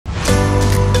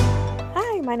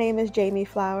my name is Jamie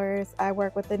Flowers. I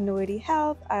work with Annuity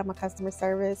Health. I'm a customer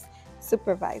service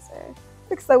supervisor.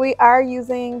 So we are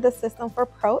using the system for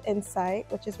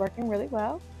ProInsight, which is working really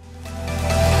well.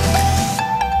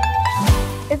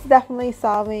 It's definitely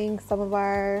solving some of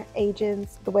our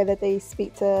agents, the way that they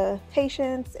speak to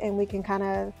patients, and we can kind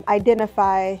of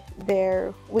identify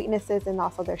their weaknesses and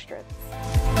also their strengths.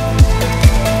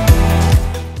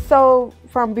 So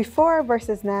from before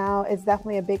versus now, it's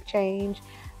definitely a big change.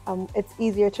 It's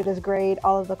easier to just grade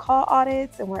all of the call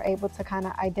audits, and we're able to kind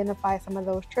of identify some of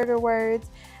those trigger words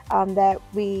that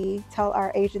we tell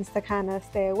our agents to kind of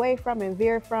stay away from and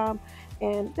veer from,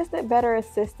 and just a better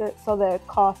assistant so that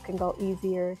calls can go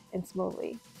easier and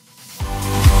smoothly.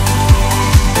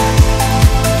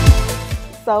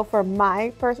 So for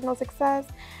my personal success,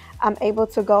 I'm able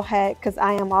to go ahead, because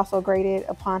I am also graded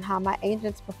upon how my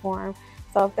agents perform.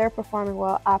 So if they're performing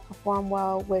well, I perform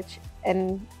well, which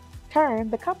in turn,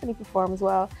 the company performs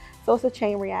well. So it's a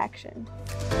chain reaction.